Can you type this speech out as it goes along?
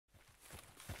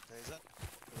is it?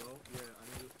 Hello? Yeah, I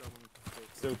need someone to take.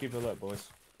 Still keep alert, boys.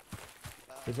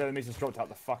 This enemy's just dropped out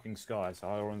the fucking sky, so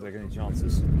I don't want to take any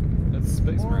chances. That's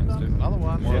Space Marines, dude. Another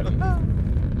one. Yeah.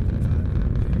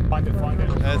 Find it.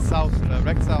 South,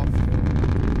 wreck south.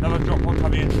 Another drop one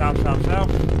coming in, south. Yeah,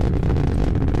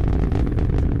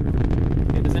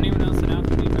 does anyone else know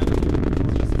to be ready?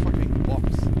 It's just a fucking box.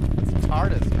 It's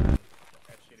TARDIS, man.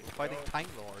 Fighting Time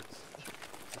Lords.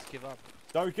 Just give up.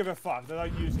 Don't give a fuck, they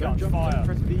don't use guns, fire.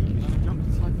 Press B, you should jump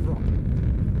inside the rock.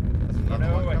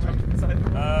 No, I jumped inside the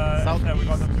room. South, no, we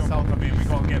got another drop one coming in, we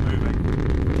gotta get moving.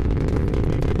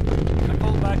 I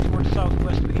pull back towards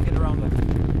southwest, we can get around them.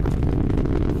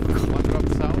 One drop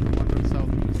south, one drop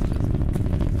southeast.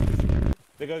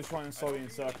 They're going to try and slowly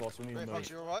encircle us, we need to Great, move.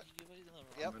 you alright?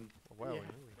 Yep. Where are we?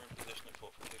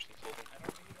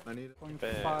 I need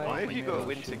Why have you got a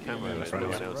winter camo like no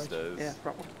one else does? Yeah,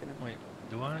 probably. Wait,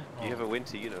 do I? You have a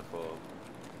winter uniform.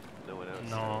 No one else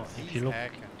No, does.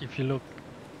 if you look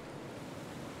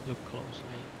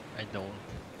closely, I don't.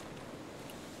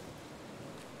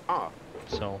 Ah.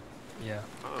 So, yeah,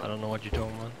 I don't know what you're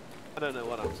talking about. I don't know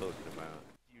what I'm talking about.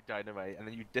 You dynamite, and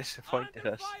then you disappointed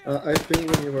us. I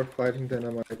think when you were fighting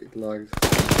dynamite, it lagged.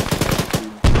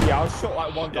 Yeah, I was shot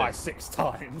like one guy 6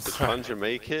 times. Did Plunger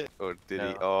make it? Or did he?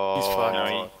 No. Oh. He's fine. No,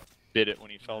 he did it when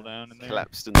he fell down in there.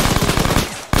 Collapsed and...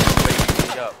 Wake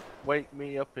me up. Wake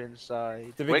me up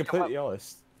inside. To be completely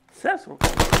honest. Successful. To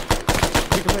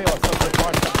be completely honest, I'm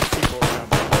surprised that many people around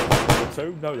the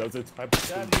 2. No, there was a time.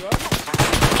 Damn you up.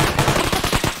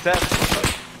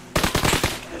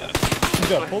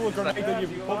 Pull the grenade, then you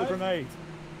pull the grenade.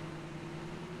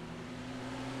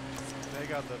 They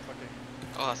got the fucking...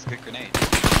 Oh, that's a good grenade.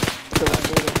 Man,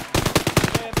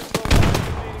 there's no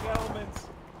grenading elements.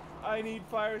 I need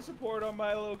fire support on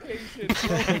my location. do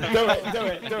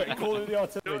it. Call in the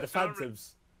artillery, the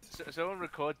phantoms. Someone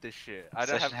record this shit. I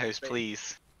don't have host,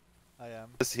 please. I am.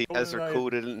 He has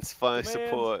recorded in fire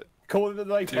support. Call in the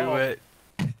napalm. Do it.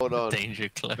 Hold on. Danger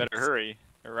clip. Better hurry.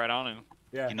 They're right on him.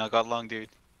 Yeah. You not got long, dude.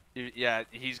 Yeah,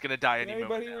 he's gonna die any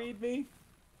moment. Anybody read me?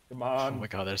 Come on. Oh my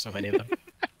god, there's so many of them.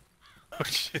 Oh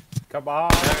shit. Come on.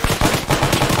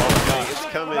 It's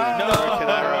coming. No. Broken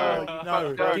arrow. No,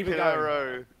 keep Broken it going.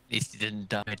 arrow. At least he didn't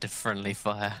die to friendly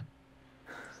fire.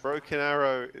 Broken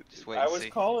arrow. Just wait I and was see.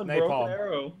 calling Napalm. Broken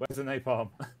Arrow. Where's the napalm?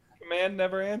 Command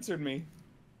never answered me.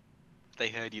 They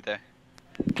heard you there.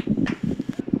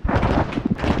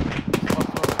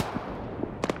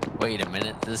 Wait a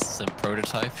minute, this is a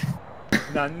prototype?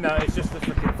 No, it's just the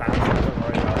freaking phantom. Don't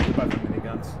worry about it. You both have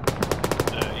miniguns.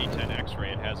 The E10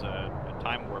 X-ray, it has a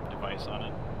time warp device on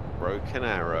it. Broken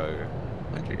arrow.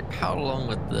 Wonder how long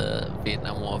would the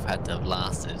Vietnam War have had to have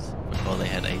lasted before they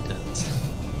had A-10s?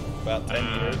 About 10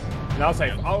 years. And I'll say,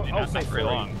 Yeah, I'll not say very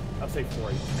 3. long. I'll say 3.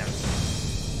 No.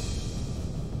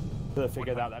 They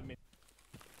figured out that.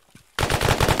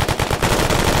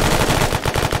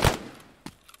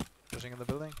 Pushing in the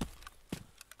building.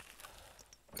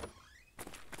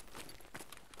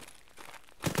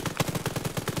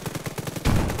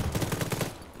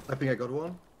 I think I got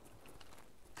one.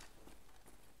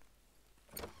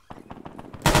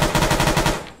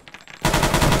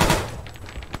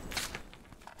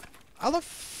 How the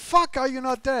fuck are you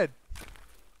not dead?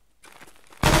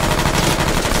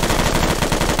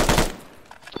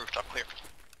 Rooftop clear.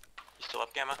 You still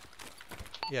up, Gamma?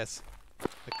 Yes.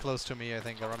 They're close to me, I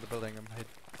think, around the building. I'm hit.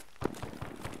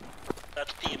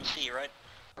 That's PMC, right?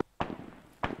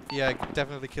 Yeah, I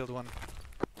definitely killed one.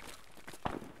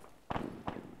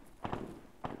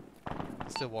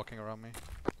 Still walking around me.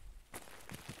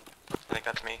 I think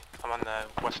that's me. I'm on the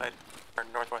west side, or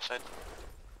northwest side.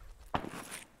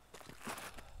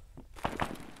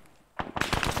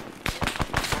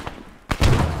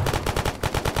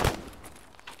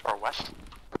 Or west.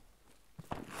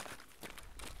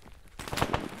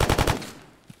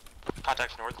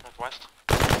 Contacts north, northwest.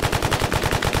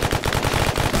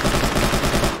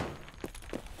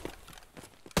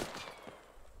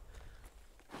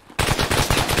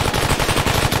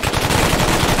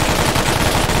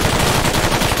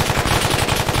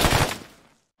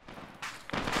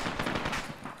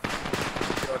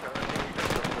 Going to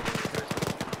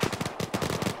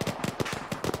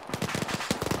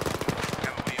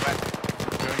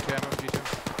MMG2.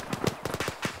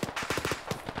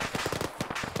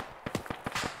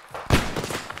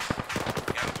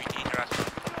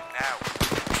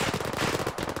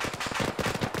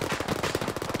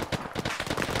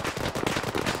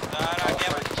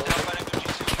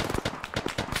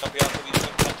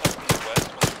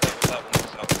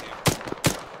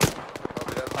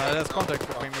 There's contact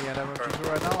between me and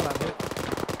MMG2 right now, and I'm hit.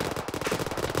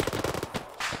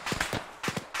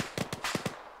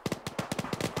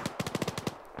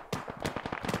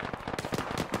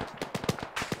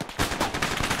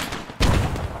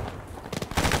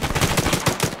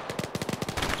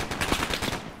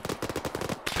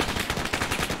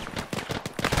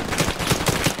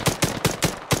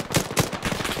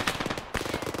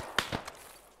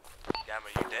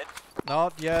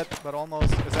 Not yet, but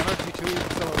almost. Is MFG2 even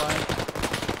still alive?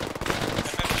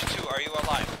 MFG2, are you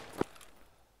alive?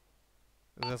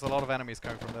 There's a lot of enemies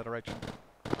coming from that direction.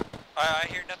 I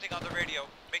hear nothing on the radio.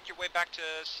 Make your way back to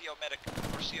CO medic,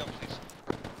 or CO please.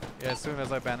 Yeah, as soon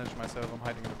as I bandage myself, I'm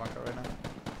hiding in the bunker right now.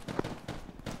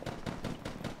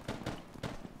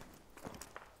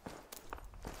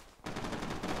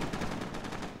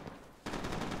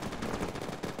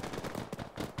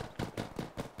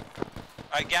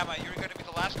 Alright, Gamma, you're gonna be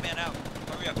the last man out.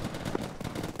 Hurry up.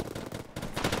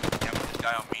 Yeah, with this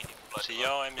guy on medium.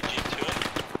 CO, MG2.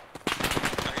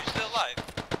 Are you still alive?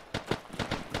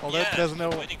 Well, Yeah, there's no.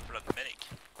 waiting for the medic.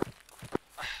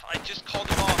 I just called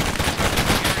him off.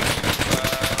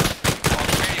 On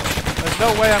the radio. There's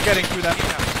no way I'm getting through that.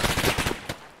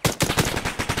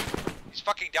 He's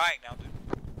fucking dying now, dude.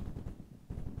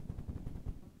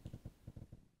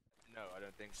 No, I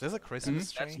don't think Is this a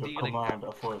Christmas tree? That's Your command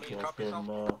authority has been,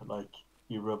 like,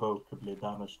 irrevocably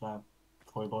damaged now.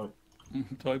 Toy boy.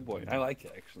 Toy boy. I like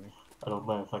it, actually. I don't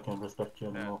know if I can respect you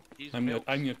anymore.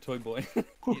 I'm your toy boy.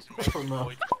 He's Oh, no.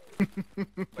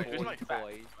 Wait, who's my fat? Do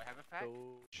I have a fat? I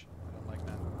don't like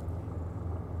that.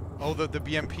 Oh, the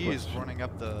BMP is running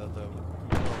up the.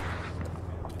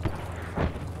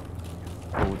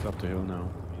 Oh, it's up the hill now.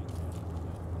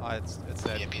 Ah, it's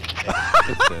dead. It's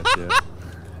dead,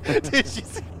 yeah. Did you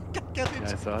see? Yeah,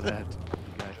 I saw that.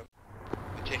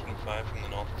 We're taking 5 from the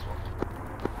north as well.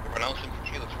 Everyone else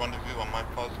infantry, let's rendezvous on my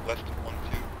pause west of 1-2.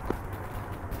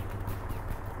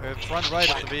 It's run right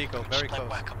at the vehicle, very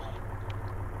close.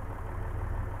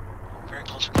 Very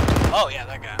close. Oh yeah,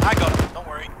 that guy. I got him. Don't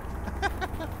worry.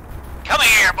 Come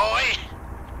here, boy.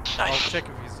 I'll check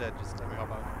if he's dead. Just tell me how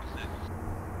about.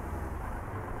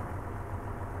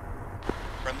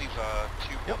 Friendly's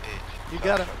 2-1-8. You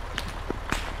got him.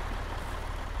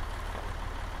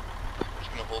 Just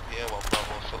gonna hold here while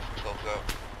Bravo sorts themselves out.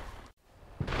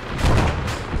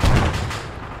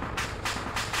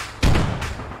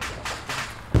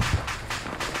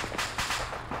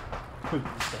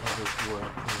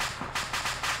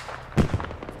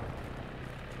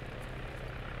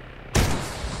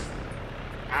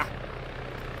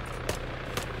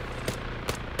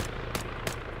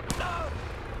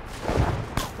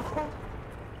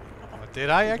 Did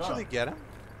I actually get him?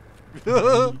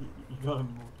 You got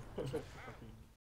him.